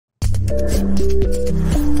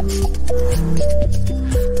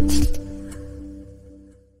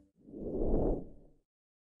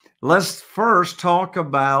Let's first talk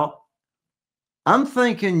about, I'm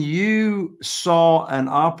thinking you saw an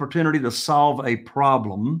opportunity to solve a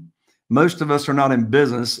problem. Most of us are not in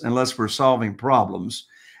business unless we're solving problems.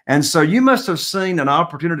 And so you must have seen an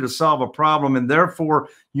opportunity to solve a problem, and therefore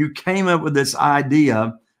you came up with this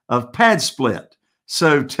idea of PadSplit.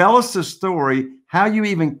 So tell us the story, how you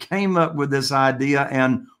even came up with this idea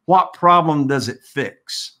and what problem does it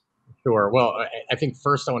fix? Sure. Well, I think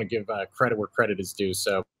first I want to give credit where credit is due.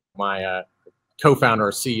 So my co-founder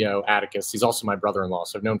or CEO, Atticus, he's also my brother-in-law,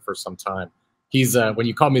 so I've known for some time. He's when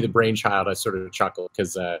you call me the brainchild, I sort of chuckle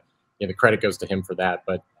because the credit goes to him for that.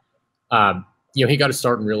 But he got his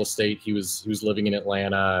start in real estate. He was living in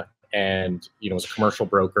Atlanta, and was a commercial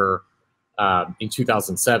broker in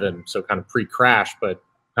 2007, so kind of pre-crash, but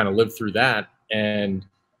kind of lived through that. And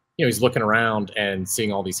he's looking around and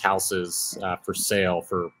seeing all these houses for sale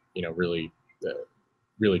for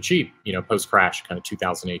really cheap, post-crash, kind of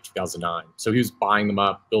 2008, 2009. So he was buying them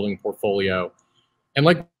up, building a portfolio, and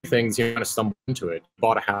like things, he kind of stumbled into it.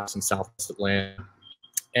 Bought a house in Southwest Atlanta,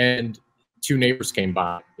 and two neighbors came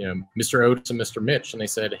by, Mr. Otis and Mr. Mitch, and they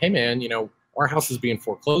said, "Hey man, our house is being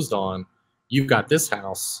foreclosed on. You've got this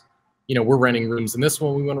house. We're renting rooms in this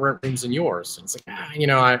one. We want to rent rooms in yours." And it's like,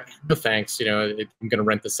 no thanks. I'm going to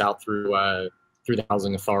rent this out through the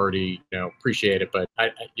housing authority. Appreciate it, but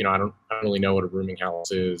I don't really know what a rooming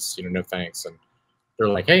house is. No thanks. And they're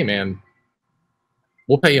like, "Hey man,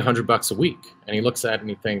 we'll pay you $100 a week." And he looks at it and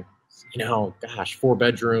he thinks, gosh, 4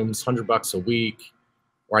 bedrooms, $100 a week,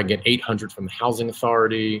 or I get 800 from the housing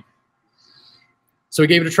authority. So he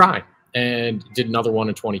gave it a try and did another one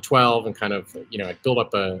in 2012, and kind of, I built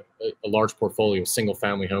up a large portfolio of single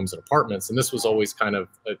family homes and apartments. And this was always kind of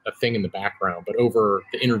a thing in the background. But over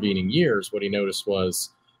the intervening years, what he noticed was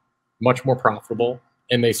much more profitable,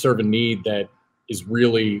 and they serve a need that is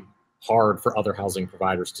really hard for other housing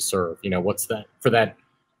providers to serve. What's that for that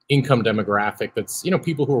income demographic that's,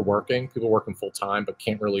 people who are working, full time, but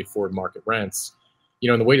can't really afford market rents.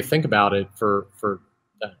 And the way to think about it for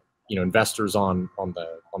investors on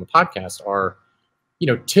the podcast are,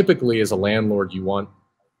 typically as a landlord, you want,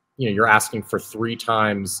 you're asking for 3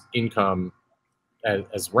 times income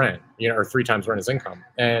as rent, or 3 times rent as income.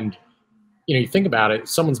 And, you think about it,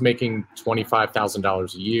 someone's making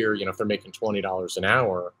 $25,000 a year, if they're making $20 an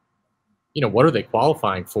hour, what are they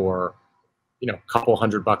qualifying for? A couple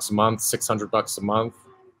 $100 a month, $600 a month.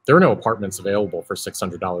 There are no apartments available for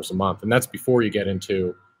 $600 a month. And that's before you get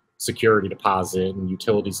into security deposit and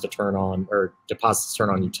utilities to turn on, or deposits to turn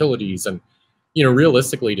on utilities. And,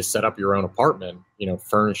 realistically, to set up your own apartment,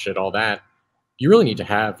 furnish it, all that, you really need to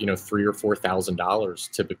have, $3,000 or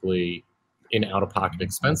 $4,000 typically in out-of-pocket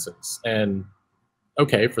expenses. And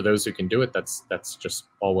okay, for those who can do it, that's just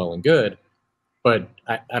all well and good. But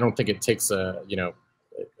I don't think it takes a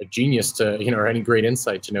genius to, or any great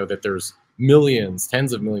insight to know that there's millions,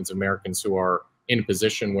 tens of millions of Americans who are in a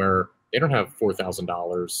position where they don't have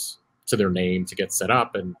 $4,000 to their name to get set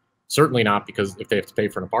up, and certainly not because if they have to pay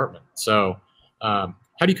for an apartment. So how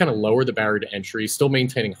do you kind of lower the barrier to entry, still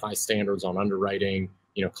maintaining high standards on underwriting,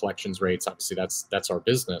 collections rates? Obviously that's our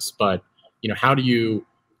business, but how do you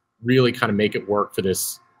really kind of make it work for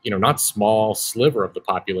this, not small sliver of the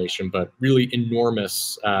population, but really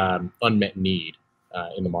enormous unmet need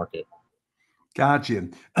in the market? Gotcha.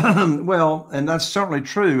 Well, and that's certainly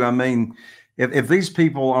true. I mean, if these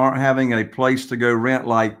people aren't having a place to go rent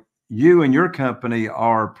like you and your company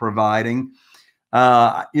are providing,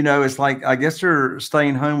 it's like, I guess they're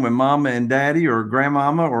staying home with mama and daddy, or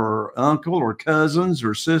grandmama, or uncle, or cousins,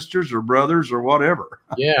 or sisters, or brothers, or whatever.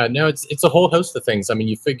 Yeah, no, it's a whole host of things. I mean,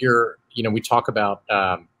 you figure, we talk about,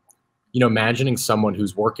 imagining someone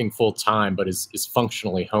who's working full time but is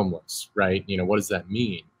functionally homeless, right? What does that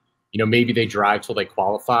mean? Maybe they drive till they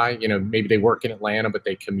qualify. Maybe they work in Atlanta, but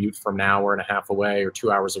they commute from an hour and a half away or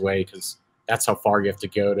 2 hours away because that's how far you have to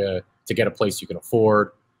go to get a place you can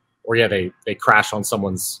afford. Or yeah, they crash on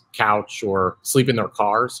someone's couch or sleep in their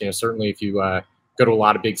cars. Certainly if you go to a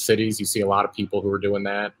lot of big cities, you see a lot of people who are doing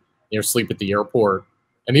that. Sleep at the airport,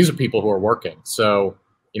 and these are people who are working. So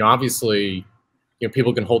obviously,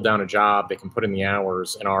 people can hold down a job, they can put in the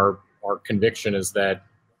hours, and our conviction is that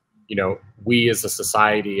we as a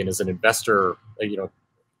society and as an investor,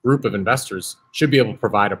 group of investors should be able to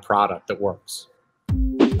provide a product that works.